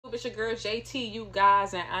It's your girl JT, you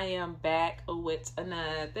guys, and I am back with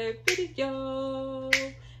another video.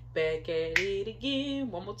 Back at it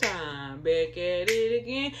again, one more time. Back at it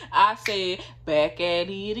again. I said back at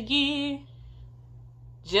it again.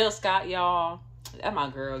 Jill Scott, y'all. That's my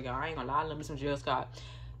girl, y'all. I ain't gonna lie, I love me some Jill Scott.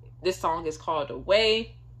 This song is called The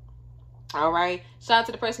Way. Alright. Shout out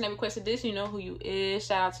to the person that requested this. You know who you is.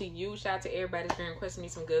 Shout out to you. Shout out to everybody that's been requesting me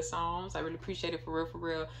some good songs. I really appreciate it, for real, for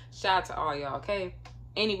real. Shout out to all y'all, okay?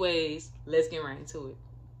 Anyways, let's get right into it.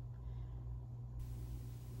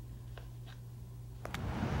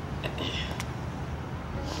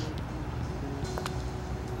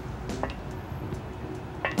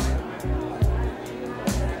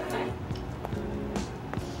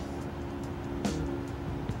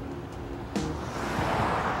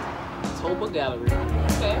 Toba Gallery.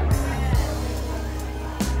 Okay.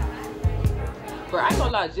 Bro, I ain't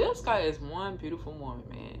gonna lie, Jill Scott is one beautiful woman,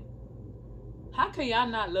 man. How can y'all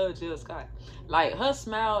not love Jill Scott? Like, her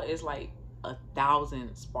smile is like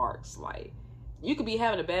 1,000 sparks. Like, you could be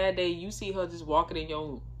having a bad day, you see her just walking in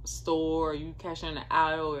your store, or you catch her in the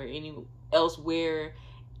aisle or any elsewhere,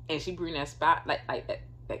 and she bring that spot, like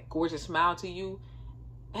that gorgeous smile to you.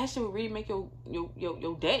 That shit would really make your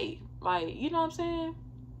day. Like, you know what I'm saying?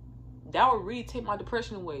 That would really take my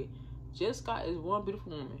depression away. Jill Scott is one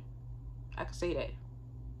beautiful woman. I can say that.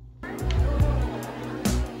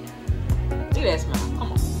 Look at that smile.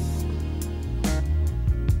 Come on.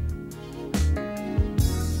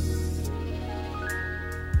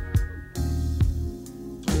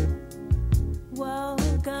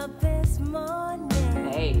 Woke up this morning.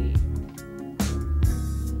 Hey.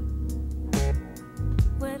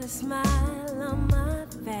 With a smile on my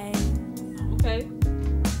face. Okay.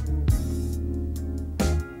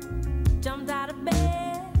 Jumped out of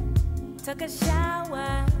bed. Took a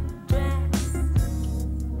shower. Dressed.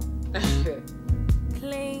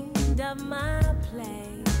 Cleaned up my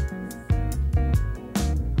place.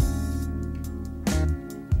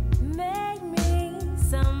 Made me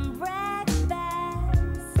some breakfast.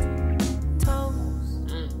 Toast.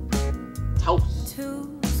 Toast.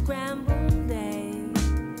 2 scrambled eggs.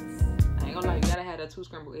 I ain't gonna lie, you gotta have that 2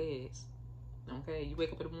 scrambled eggs. Okay, you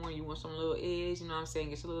wake up in the morning, you want some little eggs, you know what I'm saying?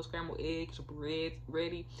 Get your little scrambled eggs, your bread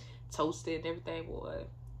ready, toasted and everything, boy.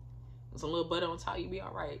 With some little butter on top, you be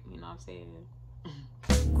alright, you know what I'm saying?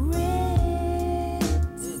 Grits.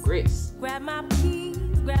 Grits. Grab my keys,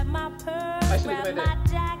 grab my purse, grab my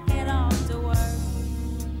jacket off to work.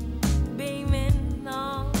 Beaming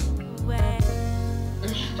all the way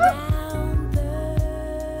down the.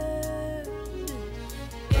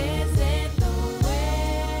 Is it the way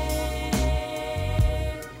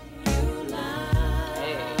you love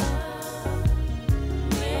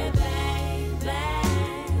me, baby?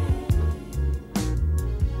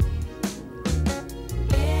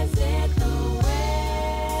 Is it the way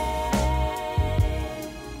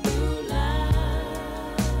you love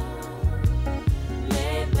me,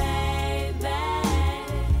 baby?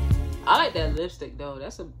 I like that lipstick though.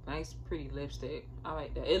 That's a nice, pretty lipstick. I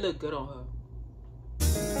like that. It looked good on her.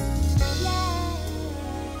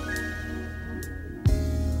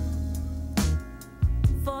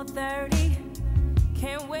 4:30,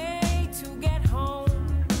 can't wait to get home.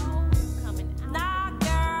 Nah,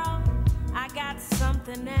 girl, I got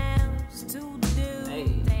something else to do.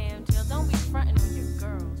 Hey. Damn, Jill, don't be fronting on your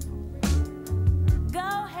girls. Go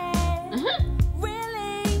ahead,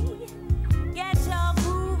 really get your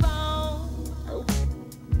groove on. Oh.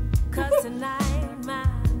 'Cause tonight my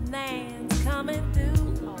man's coming through.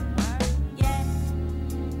 Yeah,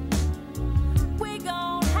 we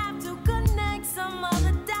gon' have to connect some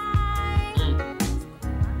other time.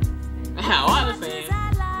 I understand. I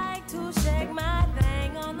like to shake my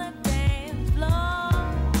thing on the dance floor.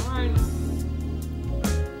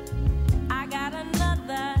 I got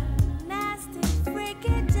another nasty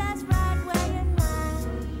freaky just right where you're not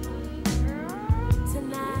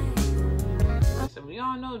tonight. So we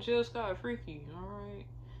all know Jill Scott freaky, alright?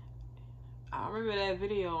 I remember that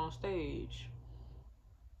video on stage.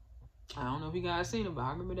 I don't know if you guys seen it, but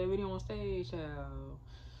I remember that video on stage.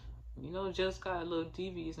 You know Jill Scott a little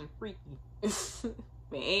devious and freaky.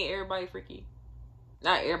 Man, ain't everybody freaky.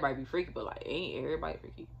 Not everybody be freaky, but like ain't everybody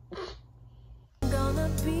freaky. Gonna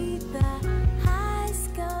beat the high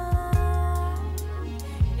score.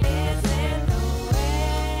 Is it the way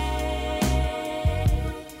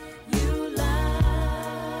you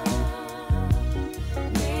love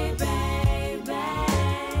me, baby?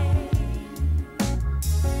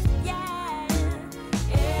 Yeah.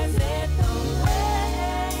 Is it the way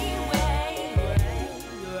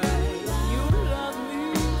you love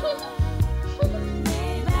me,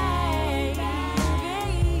 baby?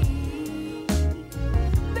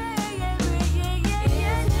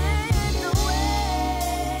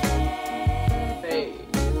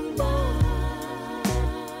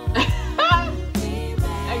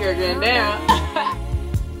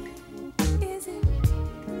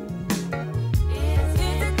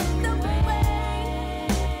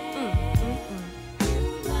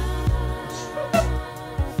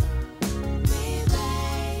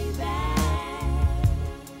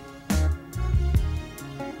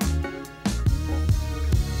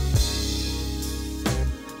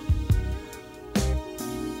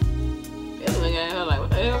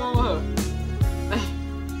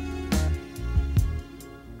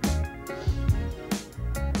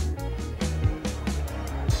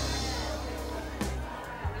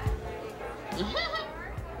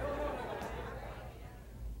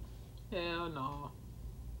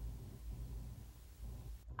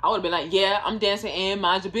 would have been like, yeah, I'm dancing and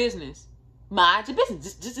mind your business. Mind your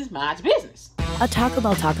business. Just mind your business. A Taco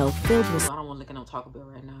Bell taco filled with... I don't want to look at no Taco Bell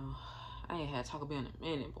right now. I ain't had Taco Bell in a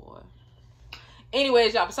minute, boy.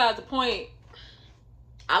 Anyways, y'all, besides the point,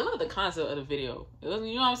 I love the concept of the video. It was,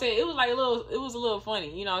 you know what I'm saying? It was like a little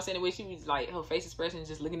funny. You know what I'm saying? The way she was like, her face expression,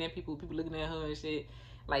 just looking at people looking at her and shit.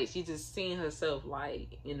 Like, she just seeing herself,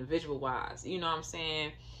 like, individual wise. You know what I'm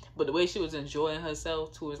saying? But the way she was enjoying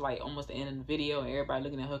herself towards, like, almost the end of the video and everybody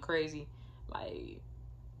looking at her crazy. Like,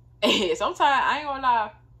 sometimes, I ain't gonna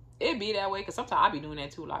lie, it be that way. Because sometimes I be doing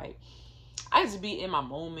that too. Like, I just be in my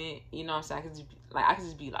moment. You know what I'm saying? I could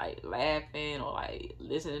just be, like, laughing or, like,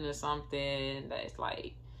 listening to something that's,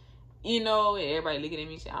 like, you know, and everybody looking at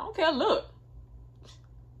me. I don't care. Look.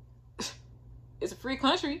 It's a free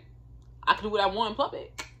country. I can do what I want in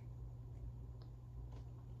public.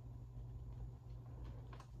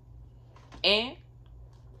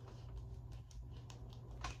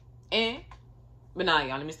 But nah,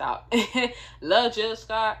 y'all, let me stop. Love Jill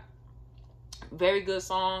Scott. Very good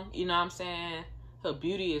song. You know what I'm saying? Her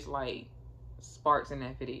beauty is like sparks in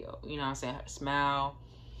that video. You know what I'm saying? Her smile,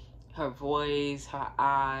 her voice, her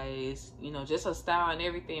eyes, you know, just her style and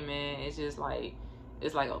everything, man. It's just like,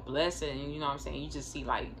 it's like a blessing. You know what I'm saying? You just see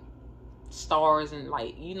like stars and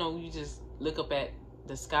like, you know, you just look up at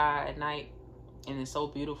the sky at night and it's so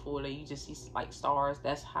beautiful that you just see like stars.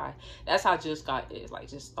 That's how Jill Scott is, like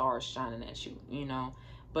just stars shining at you, you know.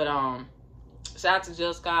 But shout out to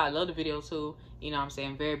Jill Scott. I love the video too, you know what I'm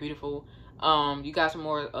saying? Very beautiful. You got some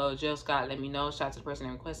more Jill Scott, let me know. Shout out to the person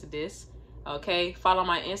that requested this. Okay, follow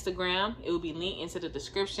my Instagram. It will be linked into the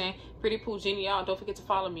description. Prettypoohjeni, y'all. Don't forget to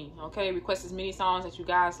follow me. Okay, request as many songs that you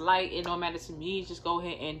guys like. It don't matter to me. Just go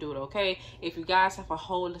ahead and do it. Okay, if you guys have a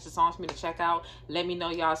whole list of songs for me to check out, let me know.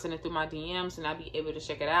 Y'all send it through my DMs and I'll be able to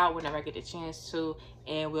check it out whenever I get the chance to,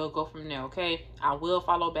 and we'll go from there. Okay, I will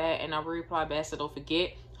follow back and I will reply back, so don't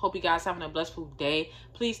forget. Hope you guys having a blissful day.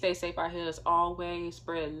 Please stay safe out here as always.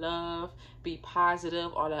 Spread love. Be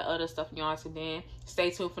positive. All that other stuff y'all today. Stay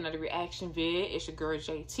tuned for another reaction vid. It's your girl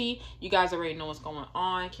JT. You guys already know what's going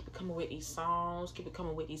on. Keep it coming with these songs. Keep it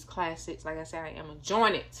coming with these classics. Like I said, I am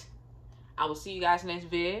enjoying it. I will see you guys next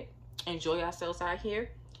vid. Enjoy yourselves out here.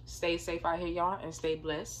 Stay safe out here, y'all. And stay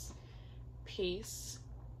blessed. Peace.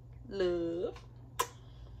 Love.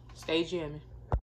 Stay jamming.